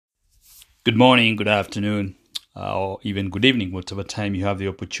Good morning, good afternoon, or even good evening, whatever time you have the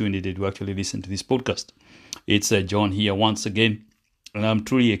opportunity to actually listen to this podcast. It's John here once again, and I'm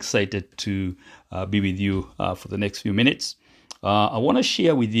truly excited to be with you for the next few minutes. I want to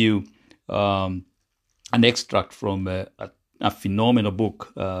share with you an extract from a phenomenal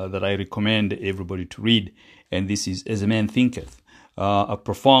book that I recommend everybody to read, and this is As a Man Thinketh, a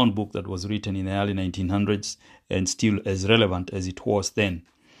profound book that was written in the early 1900s and still as relevant as it was then.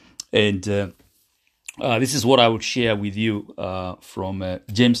 And this is what I would share with you from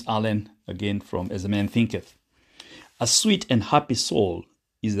James Allen, again from As a Man Thinketh. A sweet and happy soul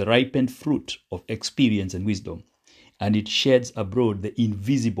is the ripened fruit of experience and wisdom, and it sheds abroad the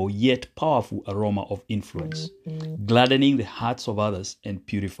invisible yet powerful aroma of influence, gladdening the hearts of others and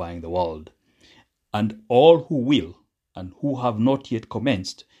purifying the world. And all who will and who have not yet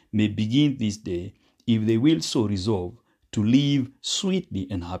commenced may begin this day, if they will so resolve, to live sweetly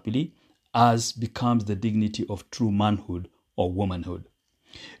and happily, as becomes the dignity of true manhood or womanhood.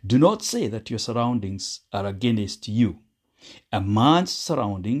 Do not say that your surroundings are against you. A man's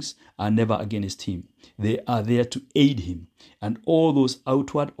surroundings are never against him. They are there to aid him, and all those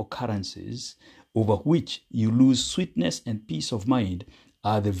outward occurrences over which you lose sweetness and peace of mind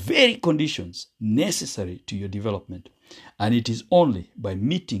are the very conditions necessary to your development. And it is only by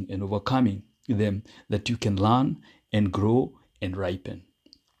meeting and overcoming them that you can learn and grow and ripen.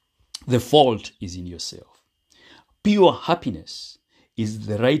 The fault is in yourself. Pure happiness is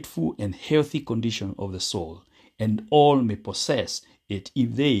the rightful and healthy condition of the soul, and all may possess it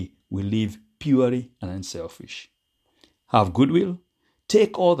if they will live purely and unselfish. Have goodwill,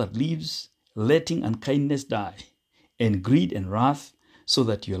 take all that lives, letting unkindness die, and greed and wrath, so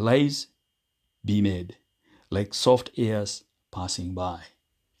that your lives be made like soft airs passing by.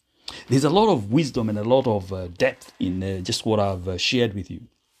 There's a lot of wisdom and a lot of depth in just what I've shared with you.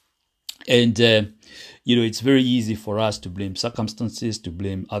 And, it's very easy for us to blame circumstances, to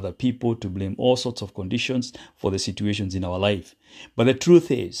blame other people, to blame all sorts of conditions for the situations in our life. But the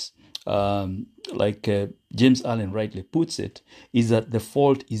truth is, like James Allen rightly puts it, is that the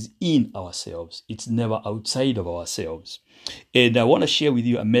fault is in ourselves. It's never outside of ourselves. And I want to share with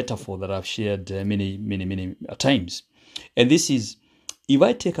you a metaphor that I've shared many times. And this is, if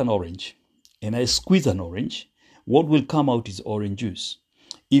I take an orange and I squeeze an orange, what will come out is orange juice.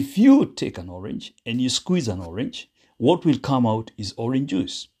 If you take an orange and you squeeze an orange, what will come out is orange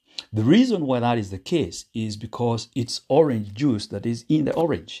juice. The reason why that is the case is because it's orange juice that is in the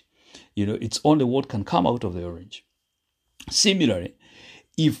orange. It's only what can come out of the orange. Similarly,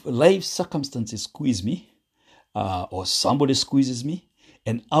 if life circumstances squeeze me, or somebody squeezes me,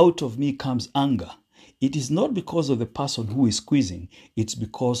 and out of me comes anger, it is not because of the person who is squeezing, it's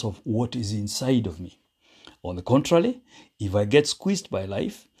because of what is inside of me. On the contrary, if I get squeezed by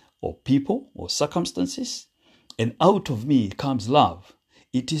life, or people, or circumstances, and out of me comes love,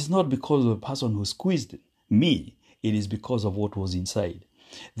 it is not because of the person who squeezed me, it is because of what was inside.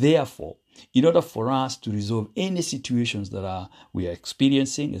 Therefore, in order for us to resolve any situations that we are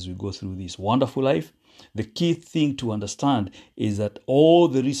experiencing as we go through this wonderful life, the key thing to understand is that all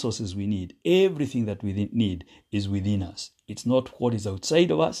the resources we need, everything that we need, is within us. It's not what is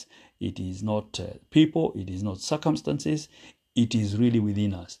outside of us. It is not people. It is not circumstances. It is really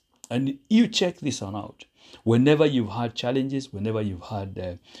within us. And you check this one out. Whenever you've had challenges, whenever you've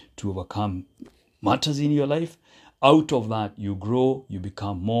had to overcome matters in your life, out of that you grow, you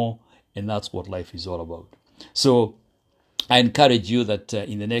become more, and that's what life is all about. So I encourage you that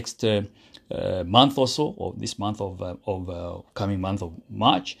in the next month or so, or this month of coming month of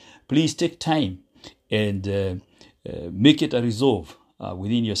March, please take time and make it a resolve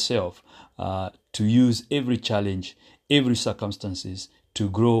within yourself to use every challenge, every circumstances to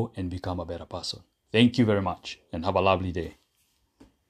grow and become a better person. Thank you very much, and have a lovely day.